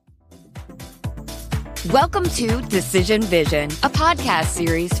Welcome to Decision Vision, a podcast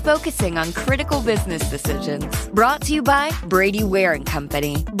series focusing on critical business decisions. Brought to you by Brady Ware &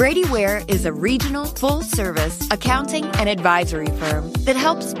 Company. Brady Ware is a regional, full-service accounting and advisory firm that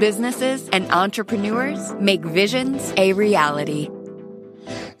helps businesses and entrepreneurs make visions a reality.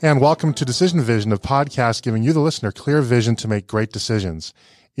 And welcome to Decision Vision, a podcast giving you, the listener, clear vision to make great decisions.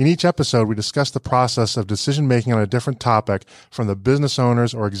 In each episode, we discuss the process of decision-making on a different topic from the business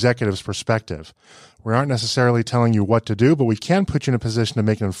owner's or executive's perspective. We aren't necessarily telling you what to do, but we can put you in a position to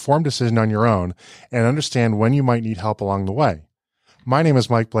make an informed decision on your own and understand when you might need help along the way. My name is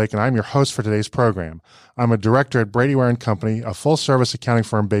Mike Blake, and I'm your host for today's program. I'm a director at Brady Ware & Company, a full-service accounting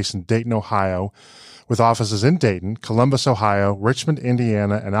firm based in Dayton, Ohio, with offices in Dayton, Columbus, Ohio, Richmond,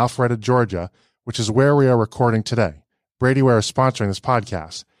 Indiana, and Alpharetta, Georgia, which is where we are recording today. Brady Ware is sponsoring this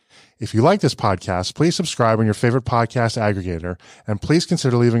podcast. If you like this podcast, please subscribe on your favorite podcast aggregator, and please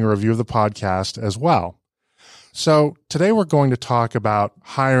consider leaving a review of the podcast as well. So today we're going to talk about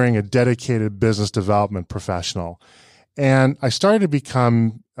hiring a dedicated business development professional. And I started to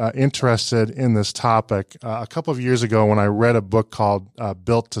become interested in this topic a couple of years ago when I read a book called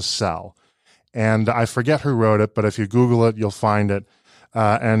Built to Sell. And I forget who wrote it, but if you Google it, you'll find it.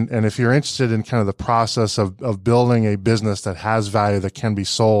 And if you're interested in kind of the process of building a business that has value that can be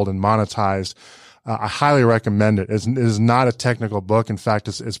sold and monetized, I highly recommend it. It is not a technical book. In fact,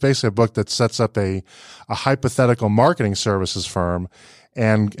 it's basically a book that sets up a hypothetical marketing services firm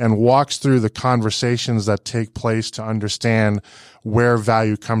and walks through the conversations that take place to understand where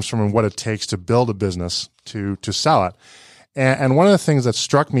value comes from and what it takes to build a business to sell it. And one of the things that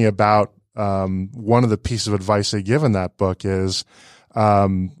struck me about one of the pieces of advice they give in that book is,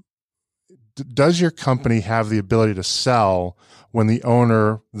 does your company have the ability to sell when the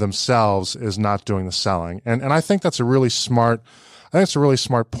owner themselves is not doing the selling? And I think that's a really smart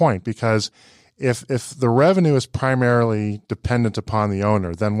point, because if the revenue is primarily dependent upon the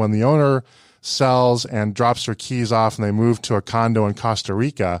owner, then when the owner sells and drops their keys off and they move to a condo in Costa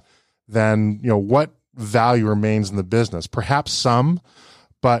Rica, then, what value remains in the business? Perhaps some,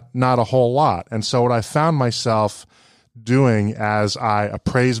 but not a whole lot. And so what I found myself doing as I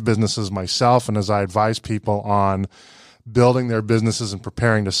appraise businesses myself and as I advise people on building their businesses and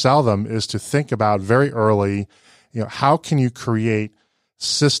preparing to sell them is to think about very early, how can you create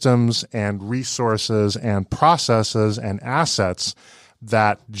systems and resources and processes and assets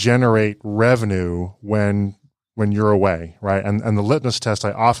that generate revenue when you're away, right? And the litmus test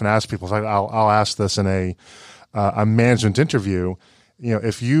I often ask people, I'll ask this in a management interview.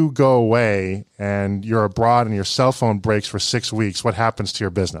 If you go away and you're abroad and your cell phone breaks for 6 weeks, what happens to your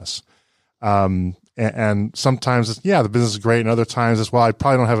business? And sometimes the business is great. And other times it's, well, I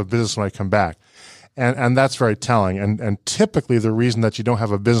probably don't have a business when I come back. And that's very telling. And typically the reason that you don't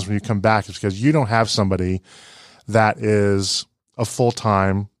have a business when you come back is because you don't have somebody that is a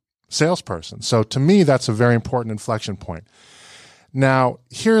full-time salesperson. So to me, that's a very important inflection point. Now,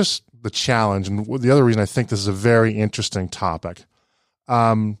 here's the challenge. And the other reason I think this is a very interesting topic.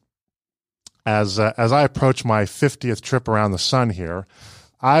 As I approach my 50th trip around the sun here,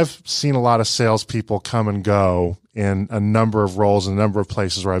 I've seen a lot of salespeople come and go in a number of roles in a number of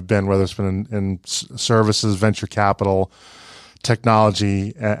places where I've been, whether it's been in services, venture capital,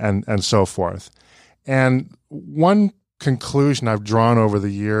 technology, and so forth. And one conclusion I've drawn over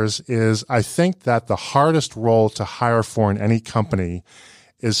the years is I think that the hardest role to hire for in any company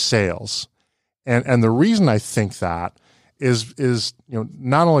is sales. And the reason I think that is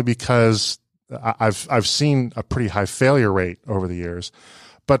not only because I've seen a pretty high failure rate over the years,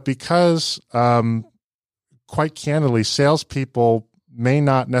 but because quite candidly, salespeople may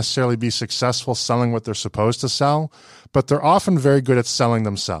not necessarily be successful selling what they're supposed to sell, but they're often very good at selling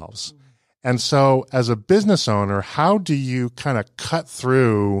themselves. And so as a business owner, how do you kind of cut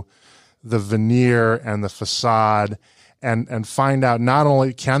through the veneer and the facade and find out not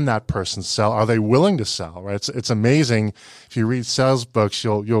only can that person sell, are they willing to sell, right? It's amazing. If you read sales books,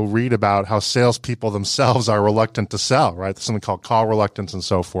 you'll read about how salespeople themselves are reluctant to sell, right? There's something called call reluctance and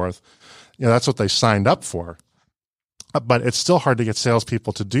so forth. That's what they signed up for. But it's still hard to get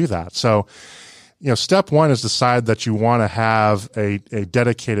salespeople to do that. So, step one is decide that you want to have a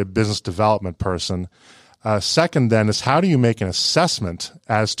dedicated business development person. Second, then, is how do you make an assessment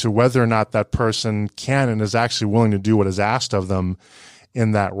as to whether or not that person can and is actually willing to do what is asked of them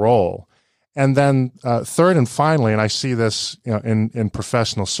in that role? And then third and finally, and I see this in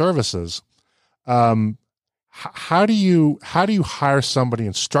professional services, how do you hire somebody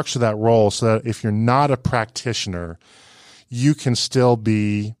and structure that role so that if you're not a practitioner, you can still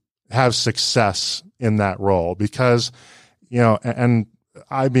have success in that role? Because, and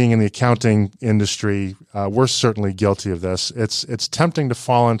I being in the accounting industry, we're certainly guilty of this. It's tempting to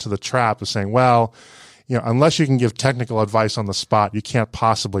fall into the trap of saying, well, unless you can give technical advice on the spot, you can't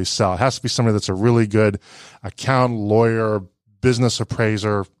possibly sell. It has to be somebody that's a really good accountant, lawyer, business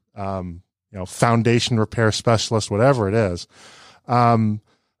appraiser, foundation repair specialist, whatever it is.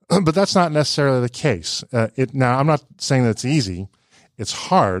 But that's not necessarily the case. Now, I'm not saying that it's easy. It's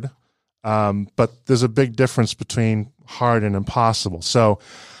hard. But there's a big difference between hard and impossible. So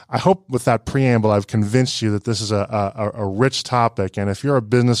I hope with that preamble, I've convinced you that this is a rich topic. And if you're a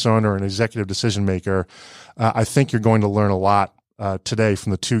business owner or an executive decision maker, I think you're going to learn a lot today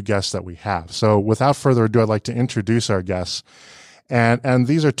from the two guests that we have. So without further ado, I'd like to introduce our guests. And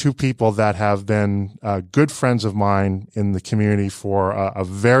these are two people that have been good friends of mine in the community for a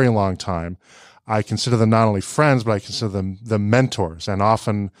very long time. I consider them not only friends, but I consider them the mentors. And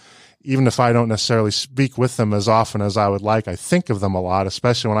often, even if I don't necessarily speak with them as often as I would like, I think of them a lot,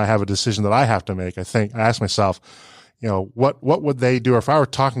 especially when I have a decision that I have to make. I ask myself, what would they do? Or if I were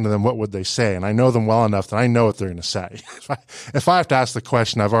talking to them, what would they say? And I know them well enough that I know what they're going to say. If I have to ask the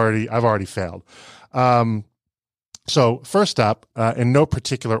question, I've already failed. So first up, in no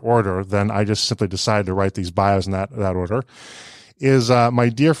particular order, then I just simply decided to write these bios in that order, is my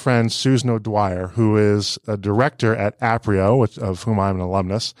dear friend Susan O'Dwyer, who is a director at Aprio, of whom I'm an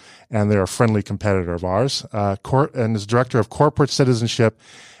alumnus, and they're a friendly competitor of ours, and is director of corporate citizenship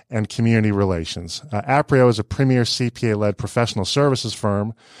and community relations. Aprio is a premier CPA-led professional services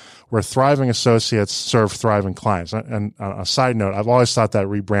firm where thriving associates serve thriving clients. And on a side note, I've always thought that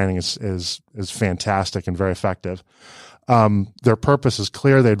rebranding is fantastic and very effective. Their purpose is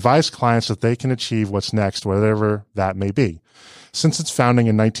clear. They advise clients that they can achieve what's next, whatever that may be. Since its founding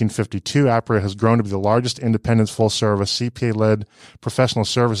in 1952, Aprio has grown to be the largest independent full-service CPA-led professional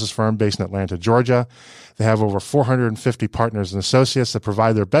services firm based in Atlanta, Georgia. They have over 450 partners and associates that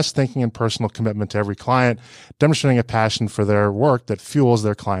provide their best thinking and personal commitment to every client, demonstrating a passion for their work that fuels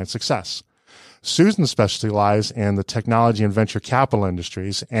their client success. Susan's specialty lies in the technology and venture capital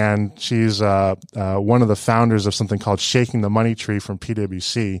industries, and she's one of the founders of something called Shaking the Money Tree from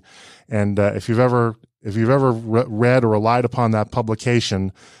PwC. And if you've ever read or relied upon that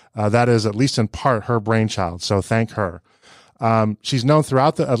publication, that is at least in part her brainchild. So thank her. She's known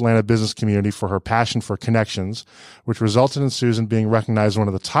throughout the Atlanta business community for her passion for connections, which resulted in Susan being recognized as one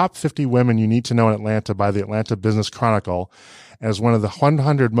of the top 50 women you need to know in Atlanta by the Atlanta Business Chronicle, as one of the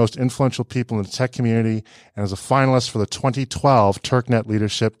 100 most influential people in the tech community, and as a finalist for the 2012 TurkNet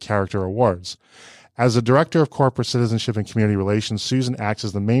Leadership Character Awards. As the Director of Corporate Citizenship and Community Relations, Susan acts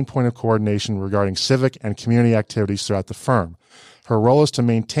as the main point of coordination regarding civic and community activities throughout the firm. Her role is to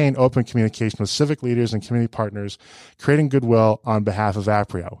maintain open communication with civic leaders and community partners, creating goodwill on behalf of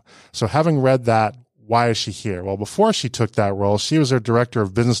Aprio. So having read that, why is she here? Well, before she took that role, she was our Director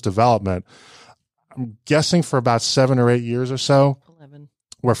of Business Development, I'm guessing for about 7 or 8 years or so. 11.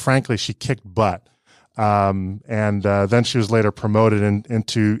 Where frankly, she kicked butt. And then she was later promoted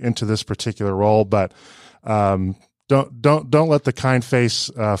into this particular role, but don't let the kind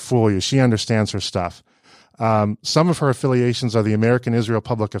face fool you. She understands her stuff. Some of her affiliations are the American Israel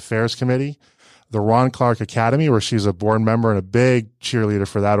Public Affairs Committee, the Ron Clark Academy, where she's a board member and a big cheerleader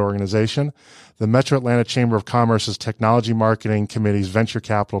for that organization, the Metro Atlanta Chamber of Commerce's Technology Marketing Committee's Venture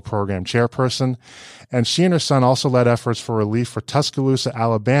Capital Program chairperson, and she and her son also led efforts for relief for Tuscaloosa,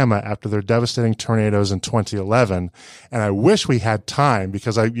 Alabama after their devastating tornadoes in 2011. And I wish we had time,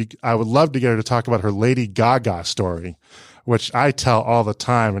 because I would love to get her to talk about her Lady Gaga story, which I tell all the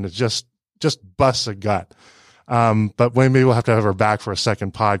time, and it just busts a gut. But maybe we'll have to have her back for a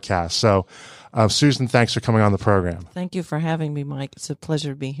second podcast. So, Susan, thanks for coming on the program. Thank you for having me, Mike. It's a pleasure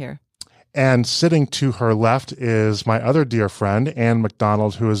to be here. And sitting to her left is my other dear friend, Ann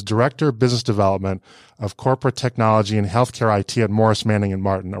McDonald, who is Director of Business Development of Corporate Technology and Healthcare IT at Morris Manning &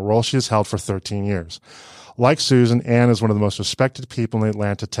 Martin, a role she has held for 13 years. Like Susan, Ann is one of the most respected people in the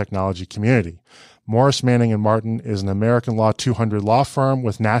Atlanta technology community. Morris Manning & Martin is an American Law 200 law firm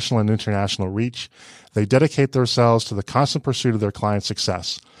with national and international reach. They dedicate themselves to the constant pursuit of their clients'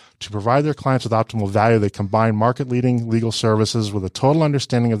 success. To provide their clients with optimal value, they combine market-leading legal services with a total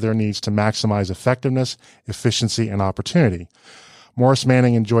understanding of their needs to maximize effectiveness, efficiency, and opportunity. Morris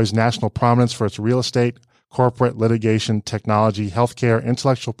Manning enjoys national prominence for its real estate, corporate, litigation, technology, healthcare,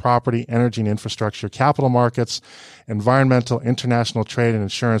 intellectual property, energy and infrastructure, capital markets, environmental, international trade, and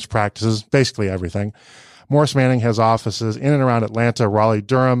insurance practices, basically everything. Morris Manning has offices in and around Atlanta,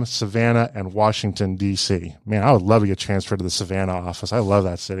 Raleigh-Durham, Savannah, and Washington, D.C. Man, I would love to get transferred to the Savannah office. I love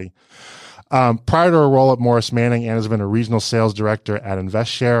that city. Prior to her role at Morris Manning, Ann has been a regional sales director at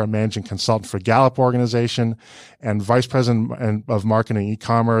InvestShare, a managing consultant for Gallup Organization, and Vice President of Marketing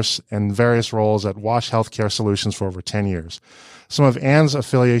E-commerce and various roles at Wash Healthcare Solutions for over 10 years. Some of Ann's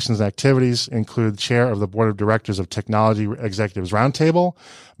affiliations and activities include chair of the Board of Directors of Technology Executives Roundtable,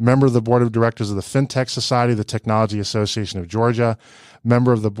 member of the Board of Directors of the FinTech Society, the Technology Association of Georgia,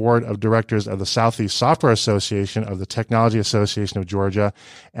 member of the Board of Directors of the Southeast Software Association of the Technology Association of Georgia,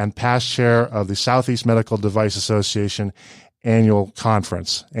 and past chair of the Southeast Medical Device Association Annual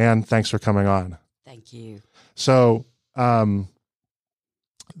Conference. Ann, thanks for coming on. Thank you. So,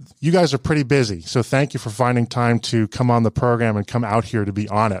 you guys are pretty busy, so thank you for finding time to come on the program and come out here to be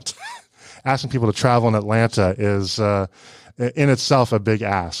on it. Asking people to travel in Atlanta is in itself a big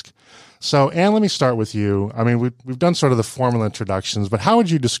ask. So, Ann, let me start with you. I mean, we've done sort of the formal introductions, but how would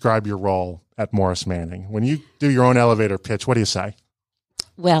you describe your role at Morris Manning? When you do your own elevator pitch, what do you say?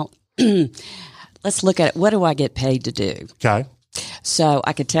 Well, let's look at it. What do I get paid to do? Okay. So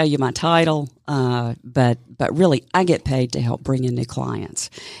I could tell you my title, but really I get paid to help bring in new clients.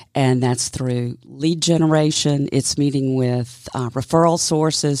 And that's through lead generation. It's meeting with referral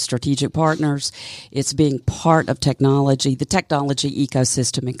sources, strategic partners. It's being part of technology, the technology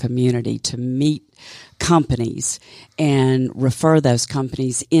ecosystem and community to meet companies and refer those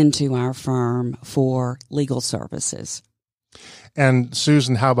companies into our firm for legal services. And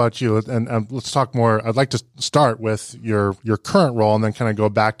Susan, how about you? And let's talk more. I'd like to start with your current role and then kind of go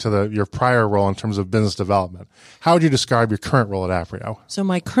back to your prior role in terms of business development. How would you describe your current role at Aprio? So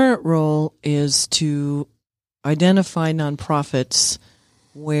my current role is to identify nonprofits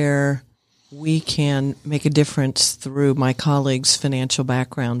where we can make a difference through my colleagues' financial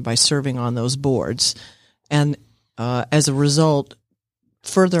background by serving on those boards. And as a result,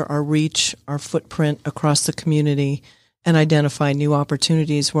 further our reach, our footprint across the community, and identify new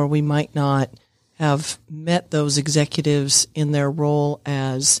opportunities where we might not have met those executives in their role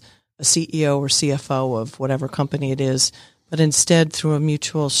as a CEO or CFO of whatever company it is, but instead through a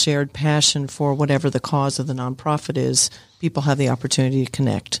mutual shared passion for whatever the cause of the nonprofit is, people have the opportunity to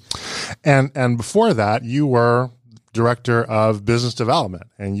connect. And before that, you were director of business development,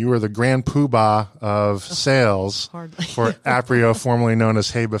 and you were the grand poobah of sales for Aprio, formerly known as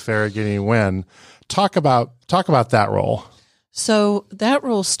Hey Farraghini Wynn. Talk about that role. So that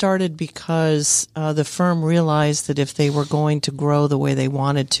role started because the firm realized that if they were going to grow the way they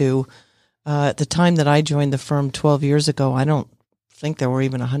wanted to, at the time that I joined the firm 12 years ago, I don't think there were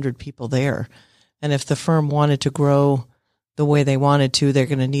even 100 people there. And if the firm wanted to grow the way they wanted to, they're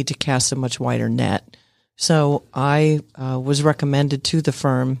going to need to cast a much wider net. So I was recommended to the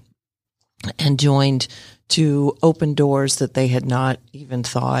firm and joined to open doors that they had not even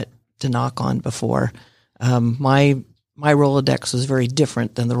thought to knock on before. My Rolodex was very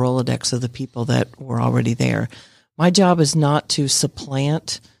different than the Rolodex of the people that were already there. My job is not to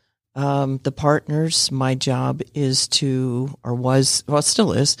supplant the partners. My job is to, or was, well, it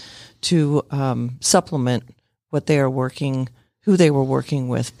still is, to supplement what they are working, who they were working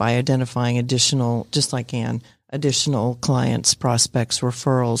with by identifying additional, just like Ann, additional clients, prospects,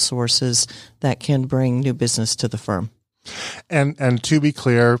 referral sources that can bring new business to the firm. And to be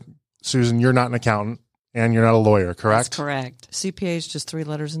clear, Susan, you're not an accountant and you're not a lawyer, correct? That's correct. CPA is just 3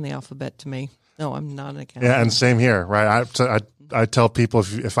 letters in the alphabet to me. No, I'm not an accountant. Yeah, and same here, right? I tell people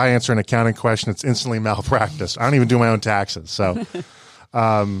if I answer an accounting question, it's instantly malpractice. I don't even do my own taxes. So,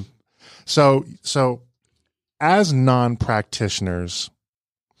 so as non-practitioners,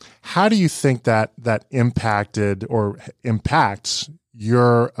 how do you think that impacted or impacts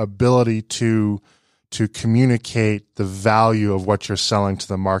your ability to communicate the value of what you're selling to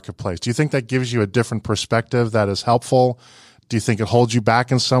the marketplace? Do you think that gives you a different perspective that is helpful? Do you think it holds you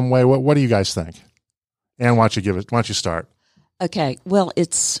back in some way? What do you guys think? Ann, why don't you start? Okay. Well,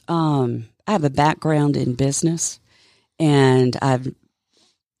 it's, I have a background in business, and I've,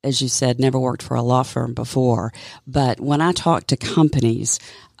 as you said, never worked for a law firm before. But when I talk to companies,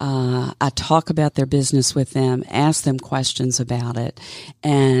 I talk about their business with them, ask them questions about it,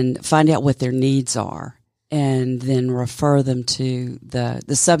 and find out what their needs are, and then refer them to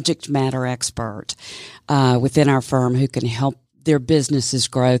the subject matter expert within our firm who can help their businesses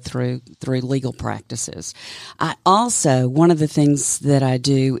grow through legal practices. I also, one of the things that I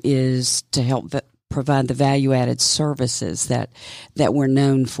do is to help provide the value-added services that we're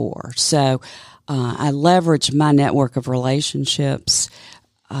known for. So I leverage my network of relationships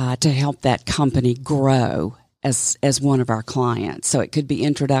to help that company grow as one of our clients. So it could be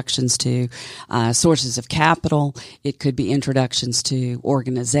introductions to sources of capital. It could be introductions to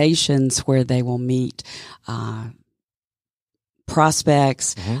organizations where they will meet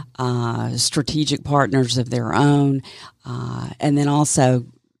prospects, strategic partners of their own, and then also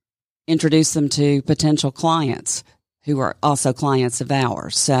introduce them to potential clients who are also clients of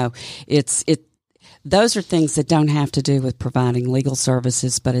ours. So those are things that don't have to do with providing legal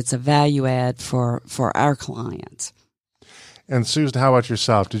services, but it's a value add for our clients. And Susan, how about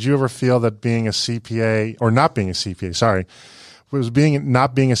yourself? Did you ever feel that being a CPA, or not being a CPA, sorry,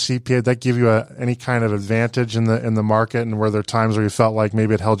 not being a CPA, that give you any kind of advantage in the market, and were there times where you felt like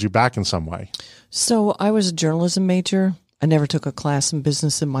maybe it held you back in some way? So I was a journalism major. I never took a class in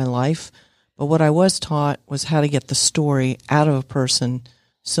business in my life, but what I was taught was how to get the story out of a person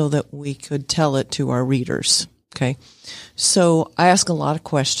so that we could tell it to our readers. Okay. So I ask a lot of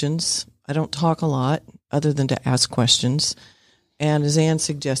questions. I don't talk a lot other than to ask questions. And as Ann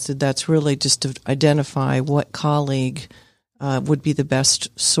suggested, that's really just to identify what colleague would be the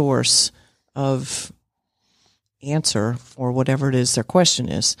best source of answer for whatever it is their question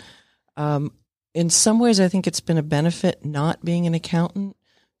is. In some ways, I think it's been a benefit not being an accountant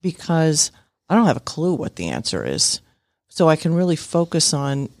because I don't have a clue what the answer is. So I can really focus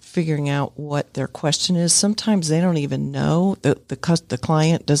on figuring out what their question is. Sometimes they don't even know, the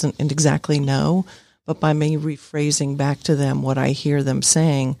client doesn't exactly know, but by me rephrasing back to them what I hear them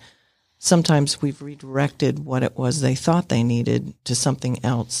saying, sometimes we've redirected what it was they thought they needed to something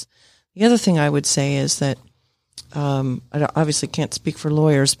else. The other thing I would say is that I obviously can't speak for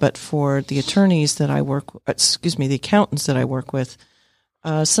lawyers, but for the attorneys that I work with, the accountants that I work with,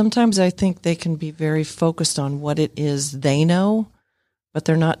 sometimes I think they can be very focused on what it is they know, but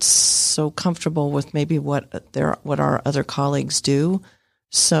they're not so comfortable with maybe what our other colleagues do.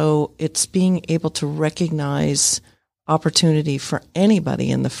 So it's being able to recognize opportunity for anybody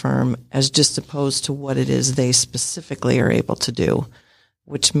in the firm as just opposed to what it is they specifically are able to do,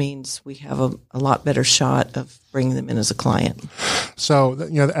 which means we have a lot better shot of bringing them in as a client. So,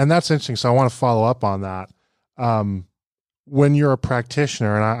 and that's interesting. So I want to follow up on that. When you're a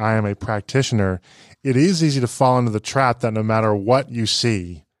practitioner, and I am a practitioner, it is easy to fall into the trap that no matter what you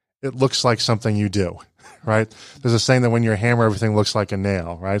see, it looks like something you do, right? There's a saying that when you're a hammer, everything looks like a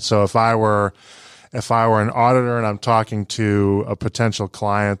nail, right? So if I were an auditor and I'm talking to a potential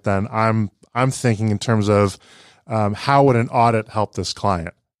client, then I'm thinking in terms of how would an audit help this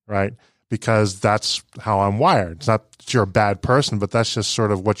client, right? Because that's how I'm wired. It's not that you're a bad person, but that's just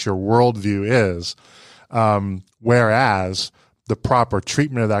sort of what your worldview is. Whereas the proper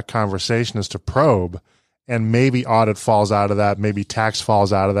treatment of that conversation is to probe, and maybe audit falls out of that, maybe tax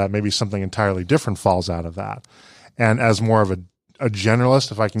falls out of that, maybe something entirely different falls out of that. And as more of a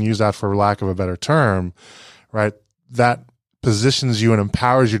generalist, if I can use that for lack of a better term, right, that positions you and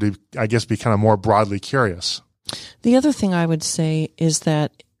empowers you to, I guess, be kind of more broadly curious. The other thing I would say is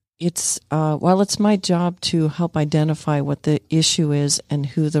that it's while it's my job to help identify what the issue is and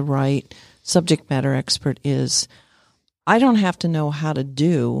who the right subject matter expert is, I don't have to know how to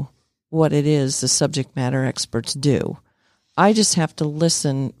do what it is the subject matter experts do. I just have to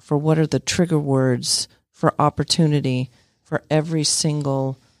listen for what are the trigger words for opportunity for every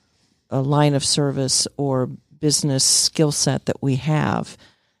single line of service or business skill set that we have,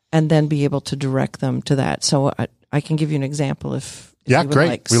 and then be able to direct them to that. So I can give you an example if yeah, you would great.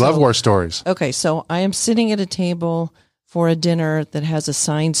 like. We love war stories. Okay, so I am sitting at a table for a dinner that has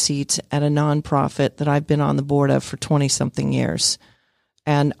assigned seats at a nonprofit that I've been on the board of for 20-something years.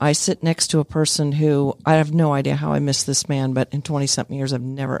 And I sit next to a person who, I have no idea how I missed this man, but in 20-something years, I've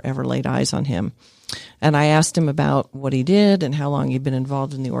never, ever laid eyes on him. And I asked him about what he did and how long he'd been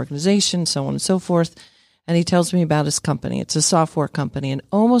involved in the organization, so on and so forth. And he tells me about his company. It's a software company. And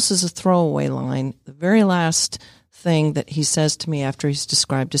almost as a throwaway line, the very last thing that he says to me after he's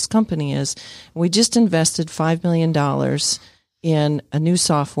described his company is, we just invested $5 million in a new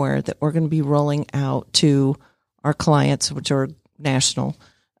software that we're going to be rolling out to our clients, which are national,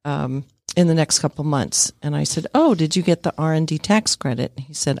 in the next couple of months. And I said, oh, did you get the R&D tax credit? And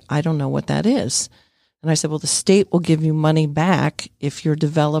he said, I don't know what that is. And I said, well, the state will give you money back if your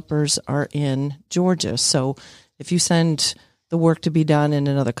developers are in Georgia. So if you send the work to be done in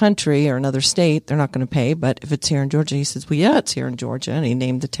another country or another state, they're not going to pay. But if it's here in Georgia, he says, well, yeah, it's here in Georgia. And he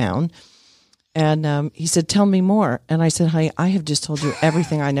named the town. And he said, tell me more. And I said, hi, I have just told you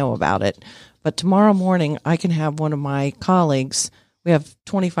everything I know about it. But tomorrow morning, I can have one of my colleagues, we have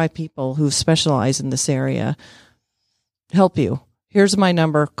 25 people who specialize in this area, help you. Here's my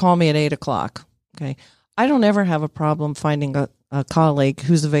number. Call me at 8 o'clock. Okay. I don't ever have a problem finding a colleague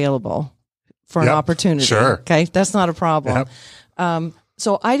who's available for an opportunity. Sure. Okay. That's not a problem. Yep.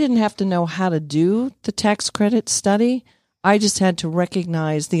 So I didn't have to know how to do the tax credit study. I just had to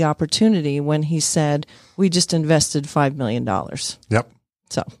recognize the opportunity when he said, we just invested $5 million. Yep.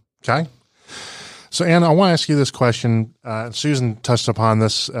 So. Okay. So, Ann, I want to ask you this question. Susan touched upon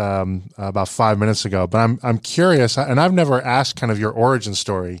this about 5 minutes ago, but I'm curious, and I've never asked kind of your origin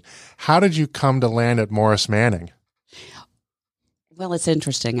story. How did you come to land at Morris Manning? Well, it's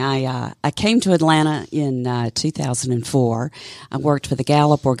interesting. I came to Atlanta in 2004. I worked for the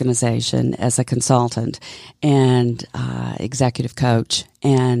Gallup organization as a consultant and executive coach,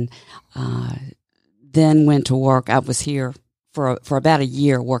 and then went to work. I was here for about a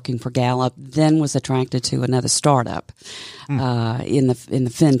year working for Gallup, then was attracted to another startup in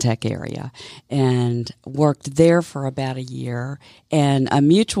the fintech area, and worked there for about a year. And a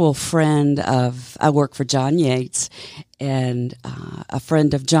mutual friend I worked for John Yates, and a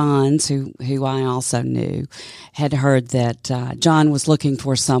friend of John's who I also knew had heard that John was looking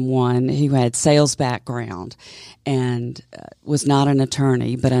for someone who had sales background and was not an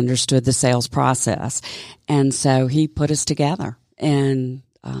attorney but understood the sales process. And so he put us together, and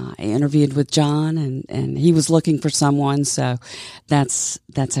I interviewed with John, and he was looking for someone. So that's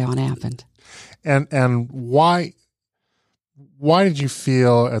how it happened. And why did you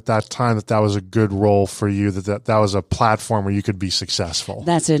feel at that time that was a good role for you, that was a platform where you could be successful?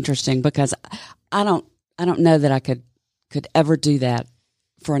 That's interesting, because I don't know that I could ever do that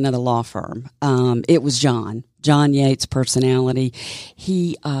for another law firm. It was John Yates' personality.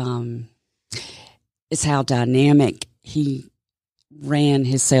 He is how dynamic he ran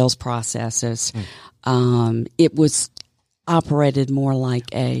his sales processes. It was operated more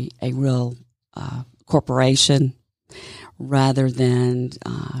like a real corporation rather than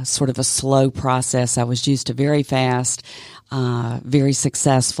sort of a slow process. I was used to very fast, very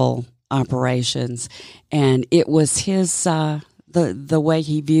successful operations, and it was his the way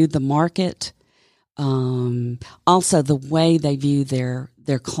he viewed the market, also the way they view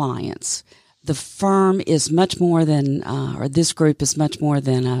their clients. The firm is much more than, or this group is much more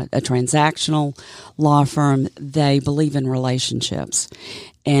than a transactional law firm. They believe in relationships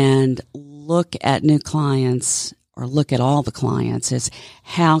and look at new clients, or look at all the clients, as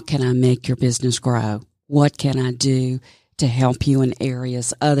how can I make your business grow? What can I do to help you in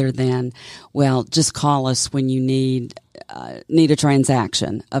areas other than, well, just call us when you need a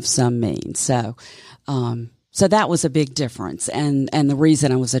transaction of some means. So that was a big difference, and the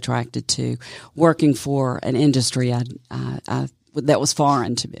reason I was attracted to working for an industry that was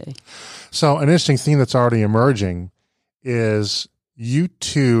foreign to me. So an interesting theme that's already emerging is you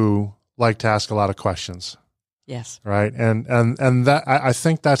two like to ask a lot of questions. Yes. Right. And that, I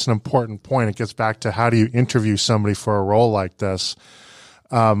think that's an important point. It gets back to how do you interview somebody for a role like this?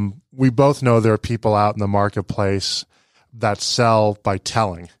 We both know there are people out in the marketplace that sell by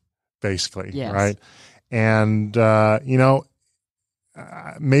telling, basically. Yes. Right. And,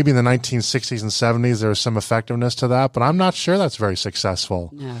 maybe in the 1960s and 70s, there was some effectiveness to that, but I'm not sure that's very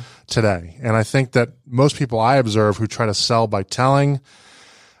successful today. And I think that most people I observe who try to sell by telling,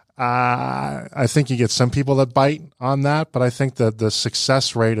 I think you get some people that bite on that, but I think that the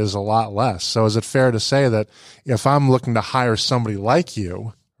success rate is a lot less. So is it fair to say that if I'm looking to hire somebody like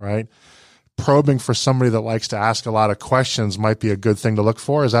you, right, probing for somebody that likes to ask a lot of questions might be a good thing to look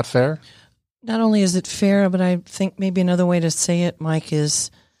for? Is that fair? Not only is it fair, but I think maybe another way to say it, Mike,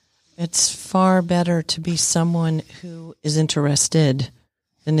 is it's far better to be someone who is interested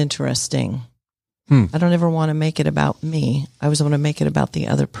than interesting. I don't ever want to make it about me. I always want to make it about the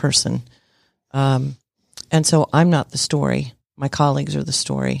other person. And so I'm not the story. My colleagues are the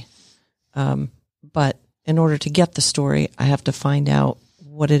story. But in order to get the story, I have to find out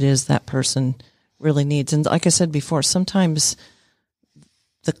what it is that person really needs. And like I said before, sometimes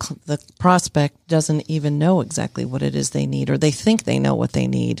the prospect doesn't even know exactly what it is they need, or they think they know what they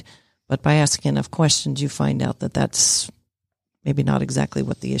need. But by asking enough questions, you find out that that's maybe not exactly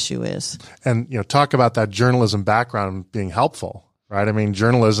what the issue is. And, talk about that journalism background being helpful, right? I mean,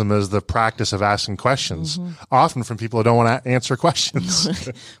 journalism is the practice of asking questions, often from people who don't want to answer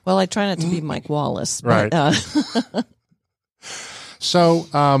questions. Well, I try not to be Mike Wallace. Right. So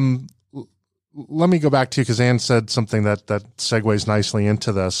let me go back to you, because Ann said something that segues nicely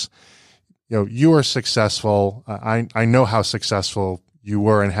into this. You are successful. I know how successful you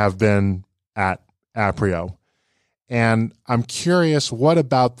were and have been at Aprio. And I'm curious, what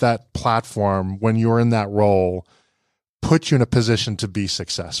about that platform when you were in that role put you in a position to be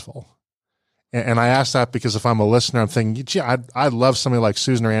successful? And I ask that because if I'm a listener, I'm thinking, gee, I'd love somebody like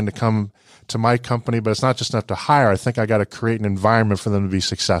Susan or Ann to come to my company, but it's not just enough to hire. I think I got to create an environment for them to be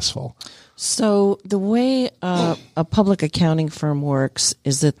successful. So the way a public accounting firm works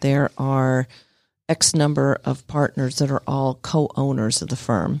is that there are X number of partners that are all co-owners of the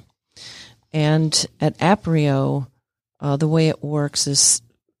firm. And at Aprio, the way it works is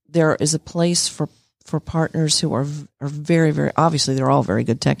there is a place for for partners who are very, very, obviously they're all very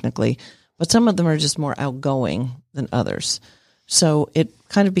good technically, but some of them are just more outgoing than others. So it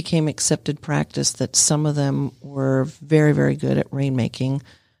kind of became accepted practice that some of them were very, very good at rainmaking,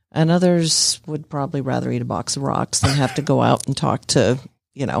 and others would probably rather eat a box of rocks than have to go out and talk to,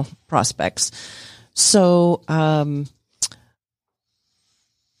 prospects. So,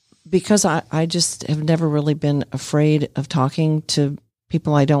 because I just have never really been afraid of talking to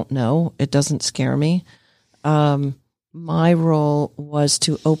people I don't know, it doesn't scare me. My role was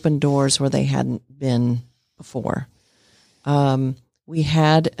to open doors where they hadn't been before. We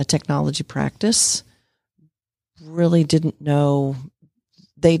had a technology practice, really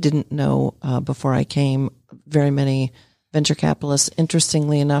they didn't know before I came very many venture capitalists.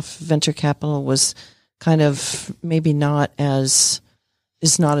 Interestingly enough, venture capital was kind of maybe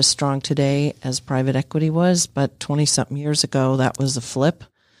is not as strong today as private equity was, but 20-something years ago, that was a flip.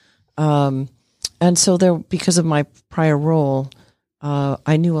 And so because of my prior role,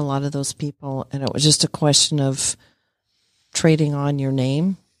 I knew a lot of those people, and it was just a question of trading on your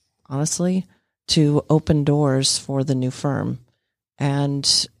name, honestly, to open doors for the new firm.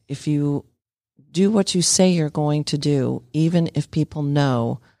 And if you do what you say you're going to do, even if people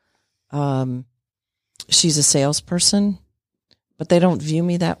know she's a salesperson, but they don't view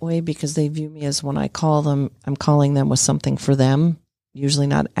me that way because they view me as when I call them, I'm calling them with something for them, usually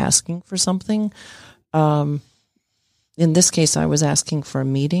not asking for something. In this case, I was asking for a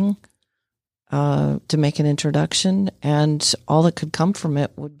meeting to make an introduction, and all that could come from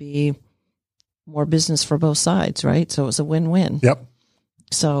it would be more business for both sides, right? So it was a win-win. Yep.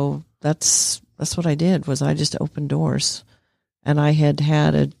 So that's what I did, was I just opened doors. And I had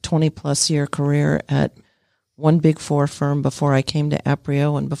a 20-plus year career at one Big Four firm before I came to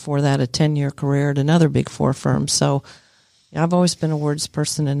Aprio, and before that a 10-year career at another Big Four firm. So I've always been a words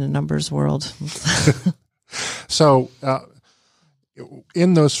person in the numbers world. So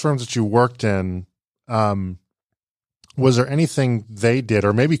in those firms that you worked in, was there anything they did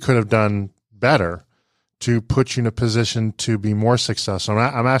or maybe could have done better to put you in a position to be more successful?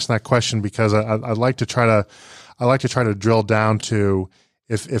 I'm asking that question because I'd like to try to drill down to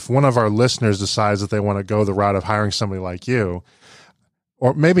if one of our listeners decides that they want to go the route of hiring somebody like you,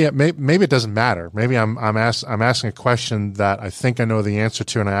 or maybe it doesn't matter. Maybe I'm asking a question that I think I know the answer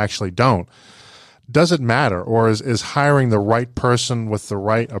to and I actually don't. Does it matter, or is hiring the right person with the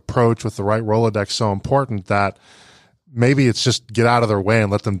right approach, with the right Rolodex so important that maybe it's just get out of their way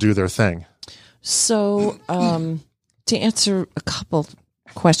and let them do their thing? So to answer a couple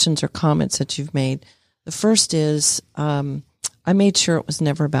questions or comments that you've made, the first is I made sure it was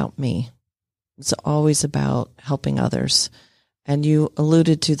never about me. It's always about helping others. And you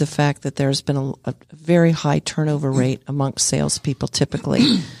alluded to the fact that there's been a very high turnover rate amongst salespeople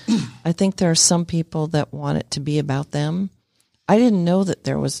typically. I think there are some people that want it to be about them. I didn't know that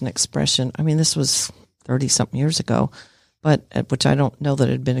there was an expression. I mean, this was 30-something years ago, but which I don't know that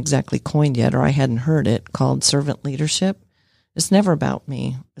it had been exactly coined yet, or I hadn't heard it, called servant leadership. It's never about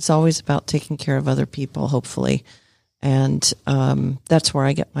me. It's always about taking care of other people, hopefully. And that's where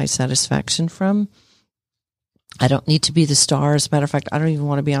I get my satisfaction from. I don't need to be the star. As a matter of fact, I don't even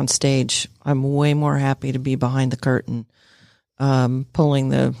want to be on stage. I'm way more happy to be behind the curtain, pulling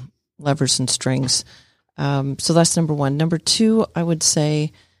the levers and strings. So that's number one. Number two, I would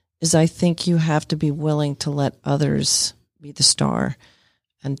say, is I think you have to be willing to let others be the star.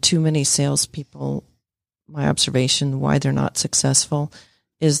 And too many salespeople, my observation, why they're not successful,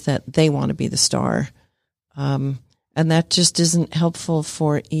 is that they want to be the star. And that just isn't helpful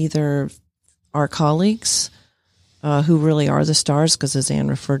for either our colleagues, who really are the stars, because as Anne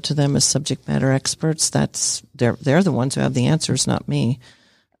referred to them as subject matter experts, they're the ones who have the answers, not me.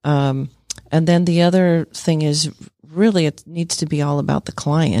 And then the other thing is really it needs to be all about the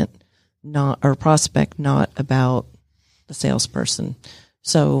client, or prospect, not about the salesperson.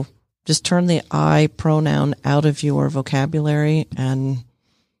 So just turn the I pronoun out of your vocabulary and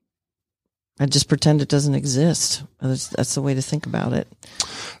just pretend it doesn't exist. That's the way to think about it.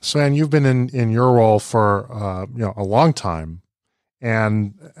 So, Anne, you've been in your role for a long time,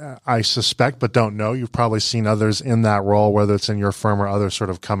 and I suspect, but don't know, you've probably seen others in that role, whether it's in your firm or others, sort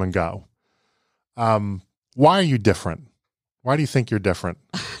of come and go. Why are you different? Why do you think you're different?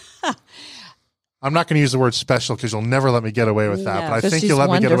 I'm not going to use the word special because you'll never let me get away with that. But I think you'll let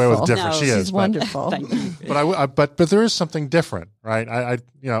me get away with different. No, she's wonderful. But there is something different, right?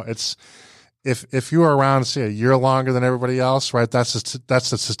 It's. If you are around, say, a year longer than everybody else, right, that's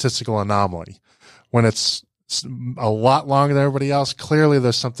a statistical anomaly. When it's a lot longer than everybody else, clearly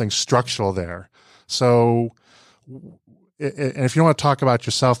there's something structural there. So if you don't want to talk about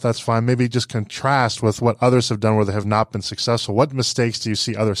yourself, that's fine. Maybe just contrast with what others have done where they have not been successful. What mistakes do you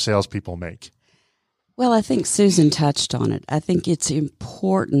see other salespeople make? Well, I think Susan touched on it. I think it's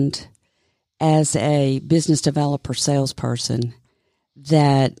important as a business developer salesperson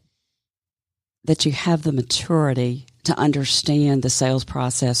that you have the maturity to understand the sales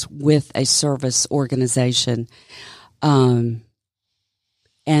process with a service organization, and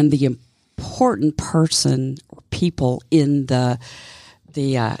the important person or people in the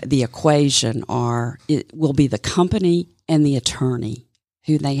equation will be the company and the attorney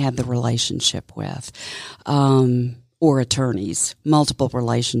who they have the relationship with, or attorneys, multiple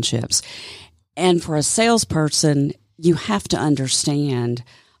relationships. And for a salesperson, you have to understand,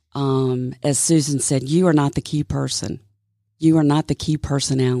 as Susan said, you are not the key person. You are not the key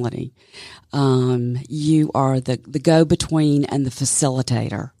personality. You are the go-between and the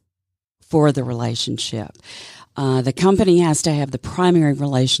facilitator for the relationship. The company has to have the primary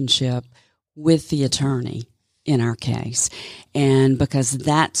relationship with the attorney in our case. And because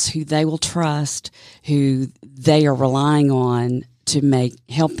that's who they will trust, who they are relying on to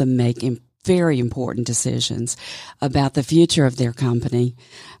help them make very important decisions about the future of their company,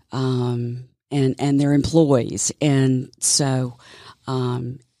 and their employees. And so,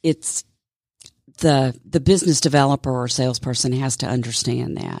 it's the business developer or salesperson has to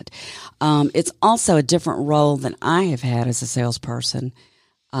understand that. It's also a different role than I have had as a salesperson,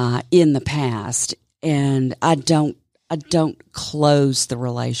 in the past. And I don't close the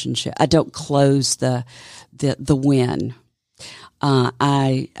relationship. I don't close the win.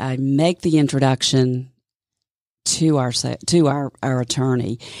 I make the introduction to our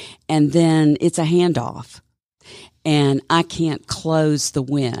attorney, and then it's a handoff, and I can't close the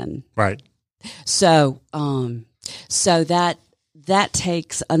win. Right. So that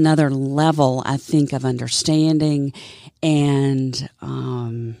takes another level, I think, of understanding and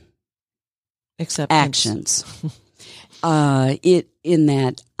acceptance. Actions. In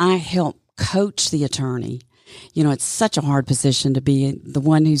that I help coach the attorney. You know, it's such a hard position to be the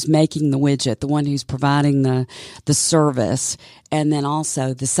one who's making the widget, the one who's providing the service, and then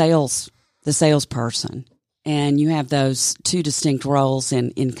also the salesperson. And you have those two distinct roles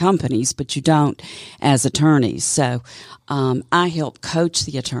in companies, but you don't as attorneys. So I help coach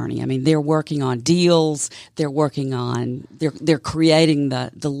the attorney. I mean, they're working on deals. They're working on they're creating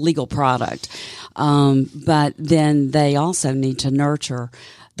the legal product, but then they also need to nurture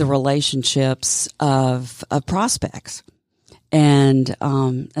the relationships of prospects. And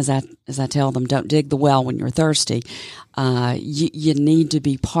as I tell them, don't dig the well when you're thirsty. You need to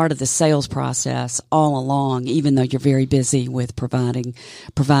be part of the sales process all along, even though you're very busy with providing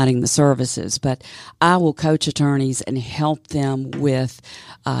the services. But I will coach attorneys and help them with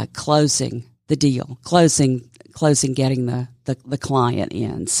closing the deal, closing getting the client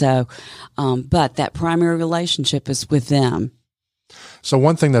in. So, but that primary relationship is with them. So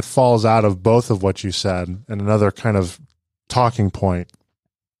one thing that falls out of both of what you said, and another kind of talking point,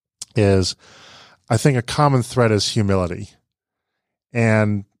 is I think a common thread is humility.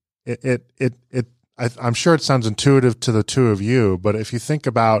 And I'm sure it sounds intuitive to the two of you, but if you think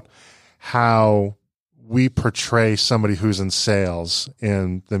about how we portray somebody who's in sales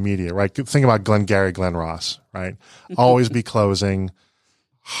in the media, right? Think about Glenn Ross, right? Always be closing,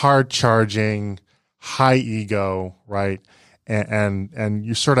 hard charging, high ego, right? And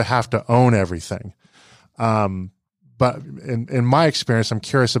you sort of have to own everything. But in my experience, I'm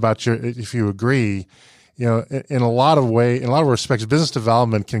curious about if you agree, you know, in a lot of respects, business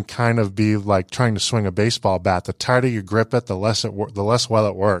development can kind of be like trying to swing a baseball bat. The tighter you grip it, the less well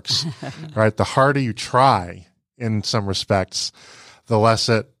it works, right? The harder you try in some respects, the less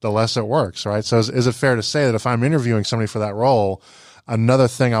it works, right? So is it fair to say that if I'm interviewing somebody for that role, another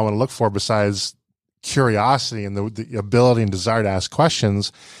thing I want to look for besides curiosity and the ability and desire to ask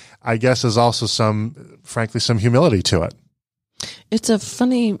questions, I guess, is also some humility to it. It's a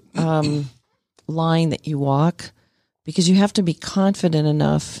funny line that you walk, because you have to be confident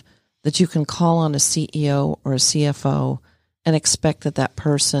enough that you can call on a CEO or a CFO and expect that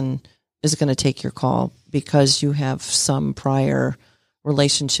person is going to take your call because you have some prior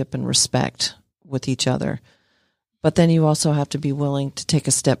relationship and respect with each other. But then you also have to be willing to take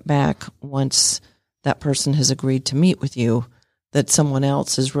a step back once that person has agreed to meet with you, that someone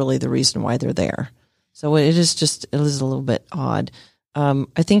else is really the reason why they're there. So it is a little bit odd.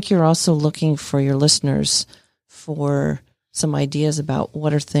 I think you're also looking for your listeners for some ideas about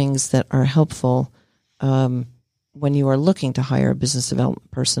what are things that are helpful when you are looking to hire a business development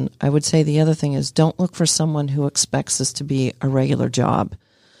person. I would say the other thing is, don't look for someone who expects this to be a regular job,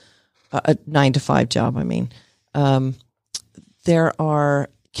 a 9-to-5 job. I mean, there are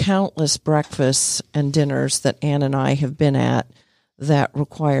countless breakfasts and dinners that Ann and I have been at that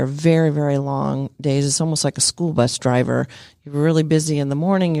require very, very long days. It's almost like a school bus driver. You're really busy in the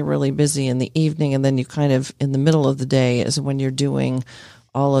morning, you're really busy in the evening, and then you kind of, in the middle of the day is when you're doing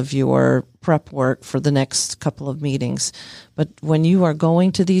all of your prep work for the next couple of meetings. But when you are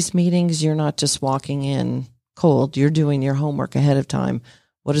going to these meetings, you're not just walking in cold. You're doing your homework ahead of time.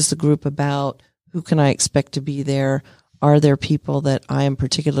 What is the group about? Who can I expect to be there? Are there people that I am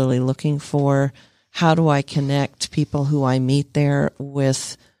particularly looking for? How do I connect people who I meet there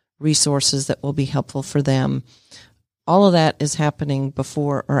with resources that will be helpful for them? All of that is happening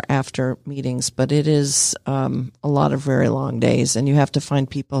before or after meetings, but it is a lot of very long days, and you have to find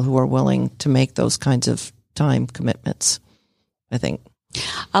people who are willing to make those kinds of time commitments, I think.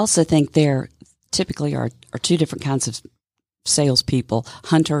 I also think there typically are two different kinds of salespeople,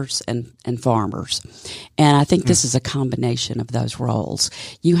 hunters and farmers. And I think this is a combination of those roles.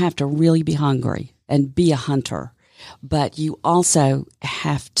 You have to really be hungry and be a hunter, but you also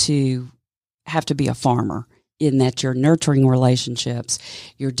have to be a farmer in that you're nurturing relationships,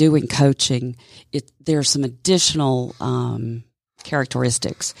 you're doing coaching. There's some additional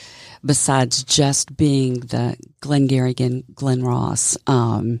characteristics besides just being the Glenn Garrigan, Glenn Ross,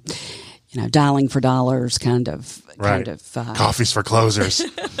 dialing for dollars kind of coffees for closers.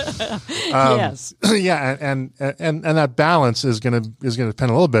 Yes. Yeah. And that balance is going to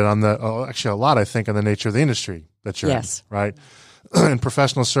depend a little bit on actually a lot, I think, on the nature of the industry that you're in, right? In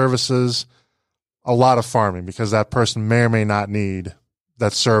professional services, a lot of farming, because that person may or may not need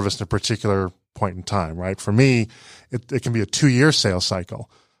that service in a particular point in time, right? For me, it can be a 2-year sales cycle.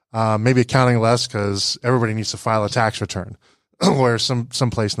 Maybe accounting less because everybody needs to file a tax return, where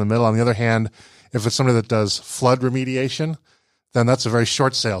someplace in the middle. On the other hand, if it's somebody that does flood remediation, then that's a very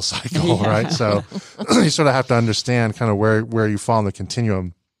short sales cycle, right? So you sort of have to understand kind of where you fall in the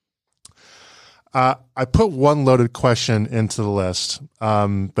continuum. I put one loaded question into the list,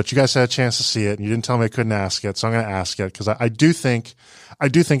 but you guys had a chance to see it, and you didn't tell me I couldn't ask it, so I'm going to ask it because I do think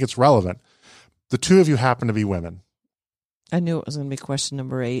it's relevant. The two of you happen to be women. I knew it was going to be question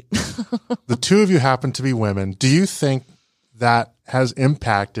number 8. The two of you happen to be women. Do you think that has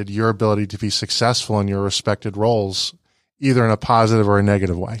impacted your ability to be successful in your respected roles, either in a positive or a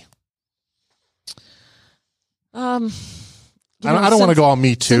negative way? I don't want to go all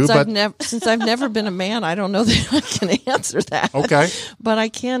me too, but since I've never been a man, I don't know that I can answer that. Okay. But I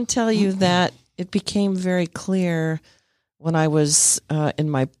can tell you that it became very clear when I was in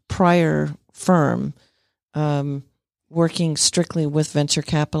my prior firm, working strictly with venture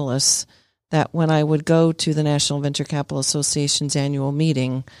capitalists, that when I would go to the National Venture Capital Association's annual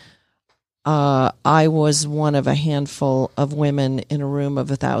meeting, I was one of a handful of women in a room of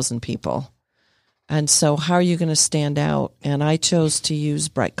 1,000 people. And so how are you going to stand out? And I chose to use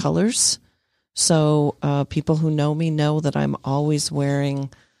bright colors. So people who know me know that I'm always wearing,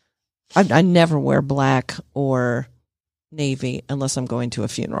 I never wear black or navy unless I'm going to a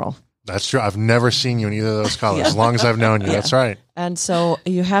funeral. That's true. I've never seen you in either of those colors as long as I've known you. Yeah. That's right. And so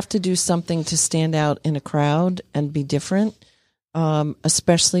you have to do something to stand out in a crowd and be different,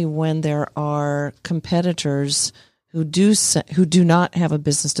 especially when there are competitors who do not have a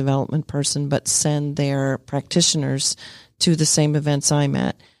business development person but send their practitioners to the same events I'm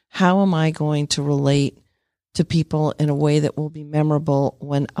at. How am I going to relate to people in a way that will be memorable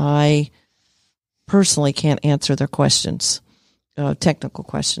when I personally can't answer their questions, technical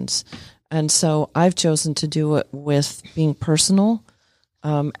questions? And so I've chosen to do it with being personal,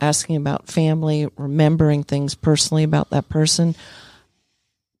 asking about family, remembering things personally about that person.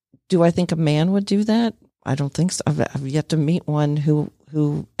 Do I think a man would do that? I don't think so. I've yet to meet one who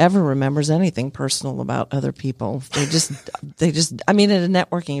ever remembers anything personal about other people. They just, I mean, at a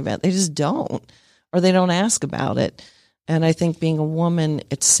networking event, they just don't, or they don't ask about it. And I think being a woman,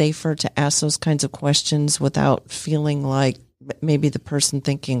 it's safer to ask those kinds of questions without feeling like maybe the person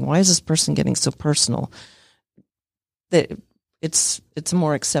thinking, why is this person getting so personal? That it's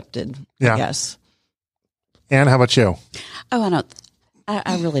more accepted, I guess. Ann, how about you? Oh,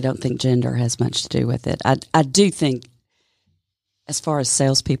 I really don't think gender has much to do with it. I do think, as far as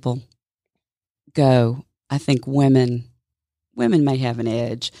salespeople go, I think women may have an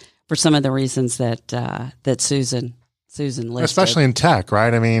edge for some of the reasons that Susan listed. Especially in tech,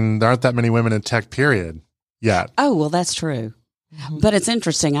 right? I mean, there aren't that many women in tech, period, yet. Oh, well, that's true. Mm-hmm. But it's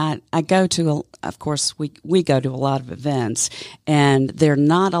interesting. I go to, of course, we go to a lot of events, and there are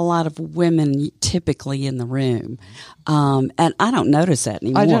not a lot of women typically in the room. And I don't notice that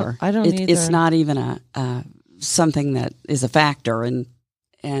anymore. I don't either. It's not even a something that is a factor.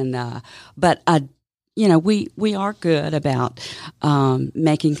 But we are good about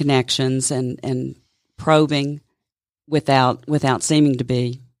making connections and probing without seeming to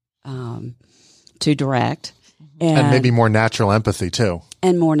be too direct, and maybe more natural empathy too.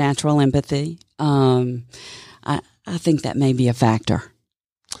 And more natural empathy. I think that may be a factor.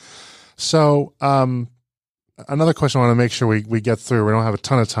 So, another question I want to make sure we get through. We don't have a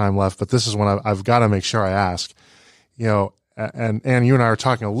ton of time left, but this is one I've got to make sure I ask. And you and I were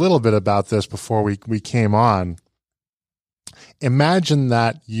talking a little bit about this before we came on. Imagine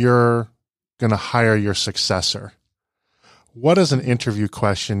that you're going to hire your successor. What is an interview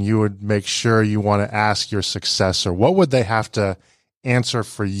question you would make sure you want to ask your successor? What would they have to answer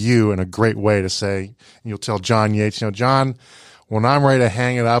for you in a great way to say? And you'll tell John Yates, John, when I'm ready to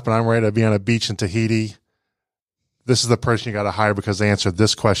hang it up and I'm ready to be on a beach in Tahiti, this is the person you got to hire because they answered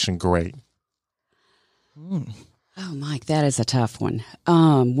this question great. Oh, Mike, that is a tough one.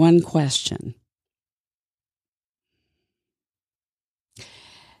 One question.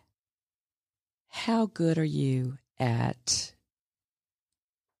 How good are you at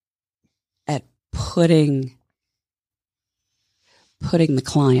putting the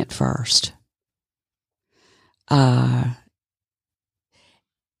client first?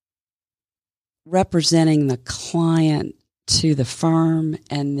 Representing the client to the firm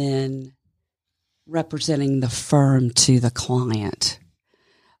and then representing the firm to the client,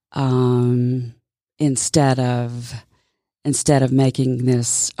 instead of making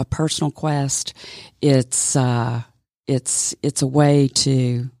this a personal quest. It's a way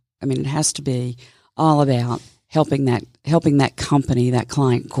to. I mean, it has to be all about helping that company, that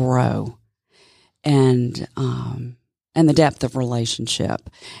client grow, and the depth of relationship.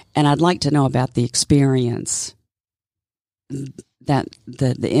 And I'd like to know about the experience that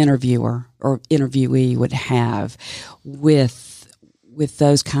the interviewer or interviewee would have with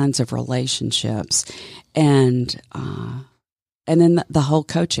those kinds of relationships, and then the whole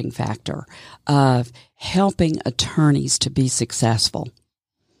coaching factor of helping attorneys to be successful,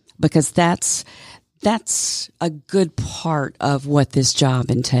 because that's a good part of what this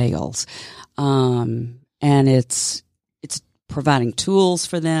job entails, and it's providing tools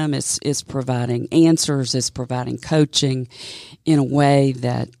for them. It's providing answers. It's providing coaching in a way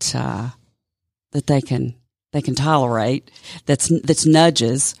that they can tolerate. That's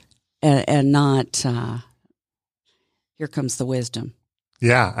nudges and not here comes the wisdom.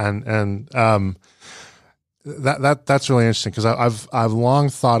 Yeah, and that's really interesting because I've long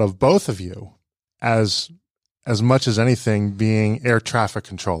thought of both of you as much as anything being air traffic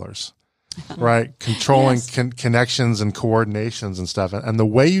controllers. Right, controlling yes. Connections and coordinations and stuff, and the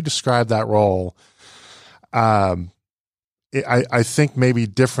way you describe that role, I think may be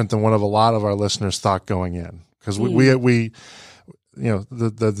different than what a lot of our listeners thought going in, because we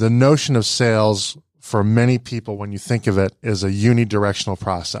the notion of sales for many people, when you think of it, is a unidirectional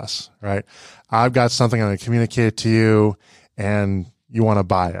process. Right, I've got something, I'm going to communicate it to you, and you want to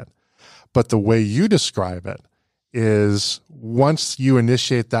buy it, but the way you describe it is once you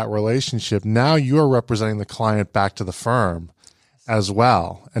initiate that relationship, now you're representing the client back to the firm as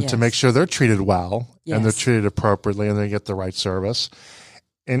well, and yes. to make sure they're treated well yes. and they're treated appropriately and they get the right service.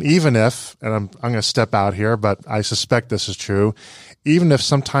 And even if, and I'm going to step out here, but I suspect this is true, even if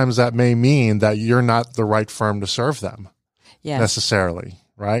sometimes that may mean that you're not the right firm to serve them yes. necessarily.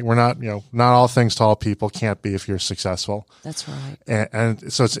 Right? We're not, not all things to all people, can't be if you're successful. That's right.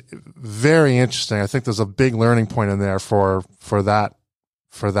 And so it's very interesting. I think there's a big learning point in there for that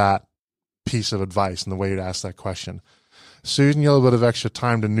piece of advice and the way you'd ask that question. Susan, you have a little bit of extra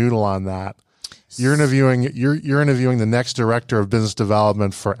time to noodle on that. You're interviewing the next director of business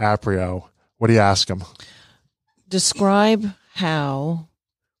development for Aprio. What do you ask him? Describe how,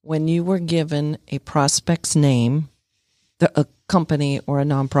 when you were given a prospect's name, a company or a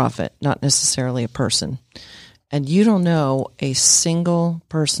nonprofit, not necessarily a person, and you don't know a single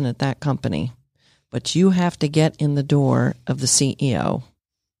person at that company, but you have to get in the door of the CEO.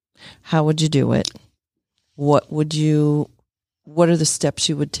 How would you do it? What are the steps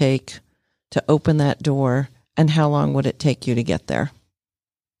you would take to open that door, and how long would it take you to get there?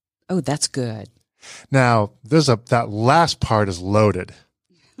 Oh, that's good. Now, that last part is loaded,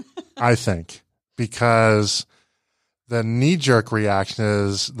 I think, because the knee-jerk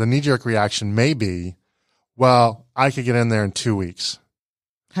reaction may be, well, I could get in there in 2 weeks.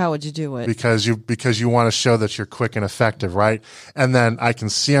 How would you do it? Because you want to show that you're quick and effective, right? And then I can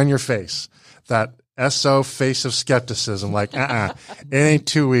see on your face that SO face of skepticism, like, it ain't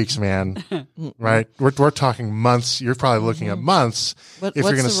 2 weeks, man, right? We're talking months. You're probably looking at months if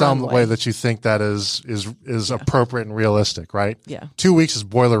you're going to sell them the way that you think that is appropriate and realistic, right? Yeah. 2 weeks is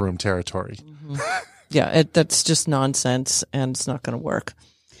boiler room territory. Mm-hmm. Yeah, that's just nonsense, and it's not going to work.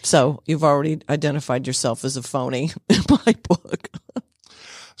 So you've already identified yourself as a phony in my book.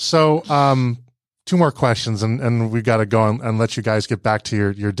 So, 2 more questions, and we've got to go and let you guys get back to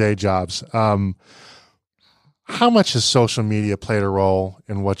your day jobs. How much has social media played a role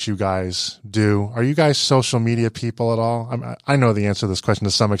in what you guys do? Are you guys social media people at all? I know the answer to this question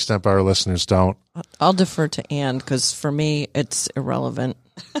to some extent, but our listeners don't. I'll defer to Ann, because for me, it's irrelevant.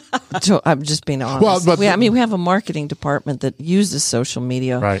 So I'm just being honest. Well, we have a marketing department that uses social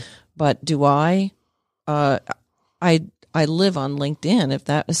media, right? But do I? I live on LinkedIn, if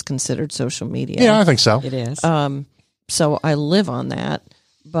that is considered social media. Yeah, I think so. It is. So I live on that,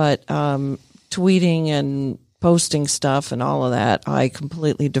 but tweeting and posting stuff and all of that, I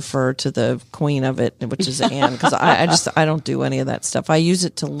completely defer to the queen of it, which is Ann, because I don't do any of that stuff. I use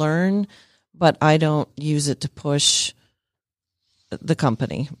it to learn, but I don't use it to push the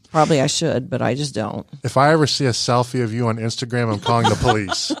company. Probably I should, but I just don't. If I ever see a selfie of you on Instagram, I'm calling the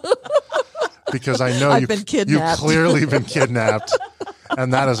police. Because I know you've clearly been kidnapped,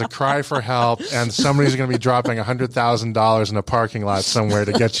 and that is a cry for help, and somebody's going to be dropping $100,000 in a parking lot somewhere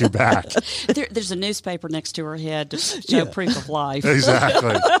to get you back. There's a newspaper next to her head to show proof of life.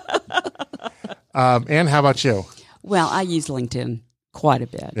 Exactly. Ann, how about you? Well, I use LinkedIn quite a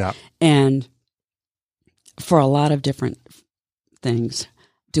bit. Yeah. And for a lot of different things,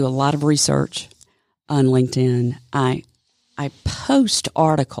 do a lot of research on LinkedIn. I post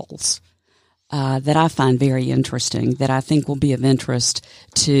articles that I find very interesting, that I think will be of interest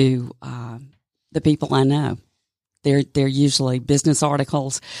to the people I know. They're usually business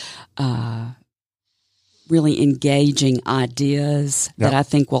articles, really engaging ideas that I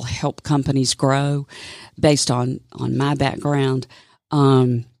think will help companies grow based on my background.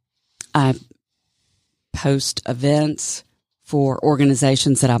 I post events for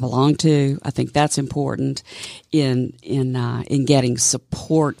organizations that I belong to. I think that's important in getting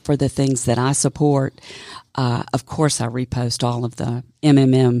support for the things that I support. Of course, I repost all of the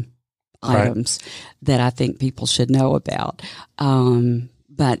MMM items that I think people should know about.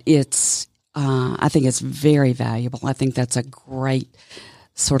 But I think it's very valuable. I think that's a great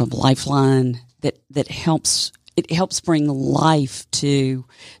sort of lifeline that helps. It helps bring life to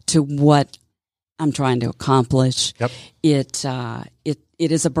what I'm trying to accomplish. Yep. It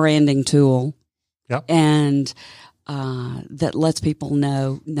is a branding tool. Yep. And that lets people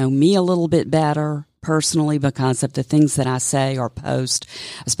know me a little bit better personally because of the things that I say or post,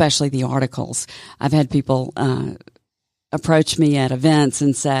 especially the articles. I've had people approach me at events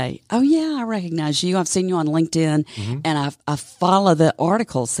and say, "Oh yeah, I recognize you. I've seen you on LinkedIn, and I follow the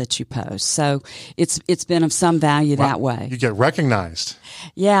articles that you post." So it's been of some value that way. You get recognized.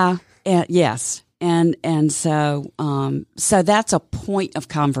 Yeah. Yes. And so that's a point of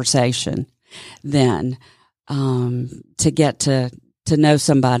conversation then, to get to know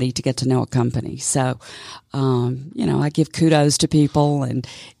somebody, to get to know a company. So, I give kudos to people, and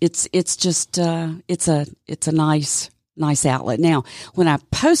it's just, it's a nice outlet. Now, when I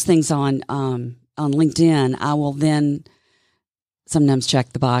post things on LinkedIn, I will then sometimes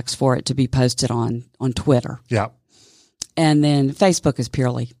check the box for it to be posted on Twitter. Yeah. And then Facebook is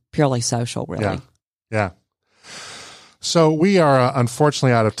purely social, really. Yeah. So we are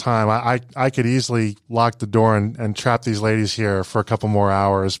unfortunately out of time. I could easily lock the door and trap these ladies here for a couple more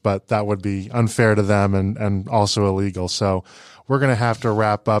hours, but that would be unfair to them and also illegal. So we're going to have to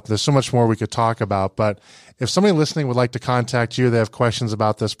wrap up. There's so much more we could talk about, but if somebody listening would like to contact you, they have questions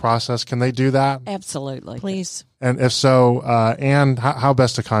about this process, can they do that? Absolutely. Please. And if so, Ann, how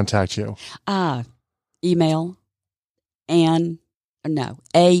best to contact you? Email A.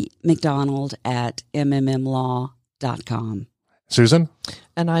 McDonald at mmmlaw.com. Susan?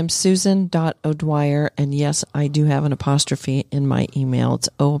 And I'm Susan.O'Dwyer. And yes, I do have an apostrophe in my email. It's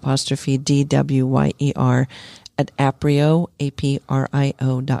O'_DWYER at aprio,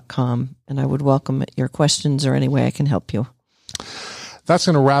 aprio.com. And I would welcome your questions or any way I can help you. That's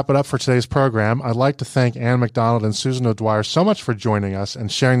going to wrap it up for today's program. I'd like to thank Ann McDonald and Susan O'Dwyer so much for joining us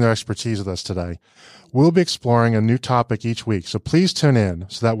and sharing their expertise with us today. We'll be exploring a new topic each week, so please tune in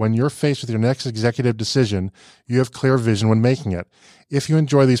so that when you're faced with your next executive decision, you have clear vision when making it. If you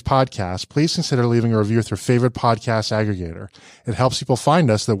enjoy these podcasts, please consider leaving a review with your favorite podcast aggregator. It helps people find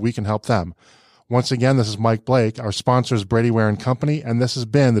us so that we can help them. Once again, this is Mike Blake. Our sponsor is Brady Ware & Company, and this has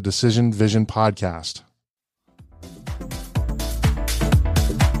been the Decision Vision Podcast.